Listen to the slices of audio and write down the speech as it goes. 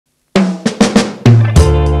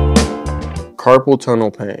Carpal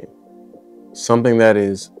tunnel pain, something that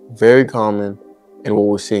is very common and what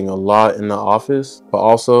we're seeing a lot in the office, but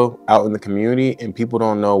also out in the community, and people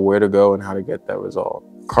don't know where to go and how to get that resolved.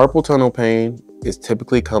 Carpal tunnel pain is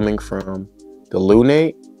typically coming from the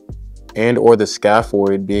lunate and or the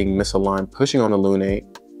scaphoid being misaligned, pushing on the lunate,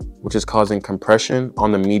 which is causing compression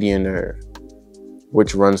on the median nerve,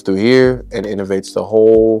 which runs through here and innervates the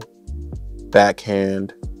whole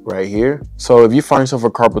backhand right here. So if you find yourself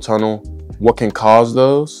a carpal tunnel, what can cause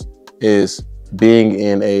those is being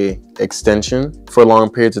in a extension for long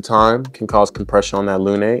periods of time can cause compression on that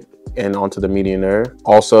lunate and onto the median nerve.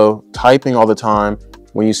 Also, typing all the time,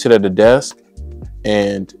 when you sit at a desk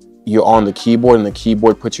and you're on the keyboard and the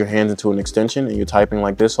keyboard puts your hands into an extension and you're typing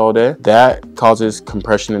like this all day, that causes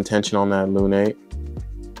compression and tension on that lunate,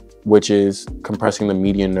 which is compressing the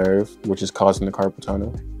median nerve, which is causing the carpal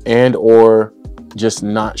tunnel. And or just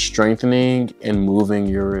not strengthening and moving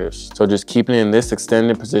your wrist. So just keeping it in this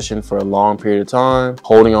extended position for a long period of time,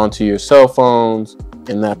 holding onto your cell phones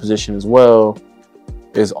in that position as well,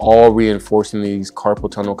 is all reinforcing these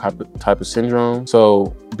carpal tunnel type of syndrome.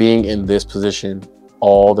 So being in this position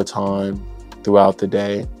all the time throughout the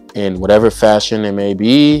day, in whatever fashion it may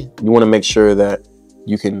be, you want to make sure that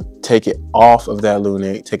you can take it off of that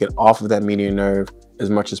lunate, take it off of that median nerve as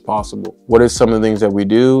much as possible. What is some of the things that we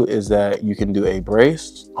do is that you can do a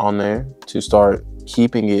brace on there to start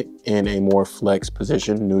keeping it in a more flexed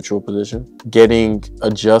position, neutral position, getting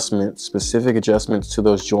adjustments, specific adjustments to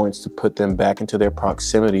those joints to put them back into their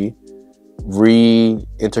proximity,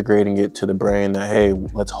 reintegrating it to the brain that, hey,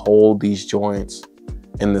 let's hold these joints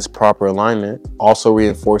in this proper alignment. Also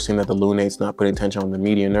reinforcing that the lunate's not putting tension on the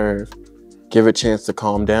median nerve. Give it a chance to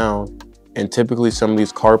calm down. And typically some of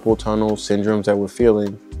these carpal tunnel syndromes that we're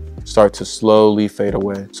feeling start to slowly fade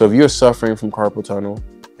away. So if you're suffering from carpal tunnel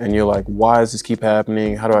and you're like, why does this keep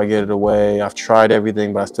happening? How do I get it away? I've tried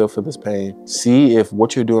everything, but I still feel this pain. See if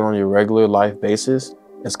what you're doing on your regular life basis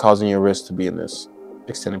is causing your wrist to be in this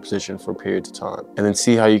extended position for periods of time. And then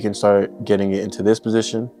see how you can start getting it into this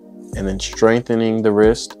position and then strengthening the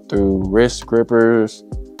wrist through wrist grippers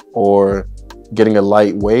or getting a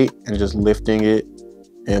light weight and just lifting it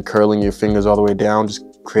and curling your fingers all the way down, just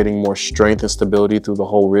creating more strength and stability through the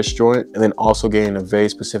whole wrist joint. And then also getting a very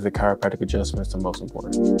specific chiropractic adjustment is the most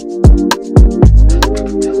important.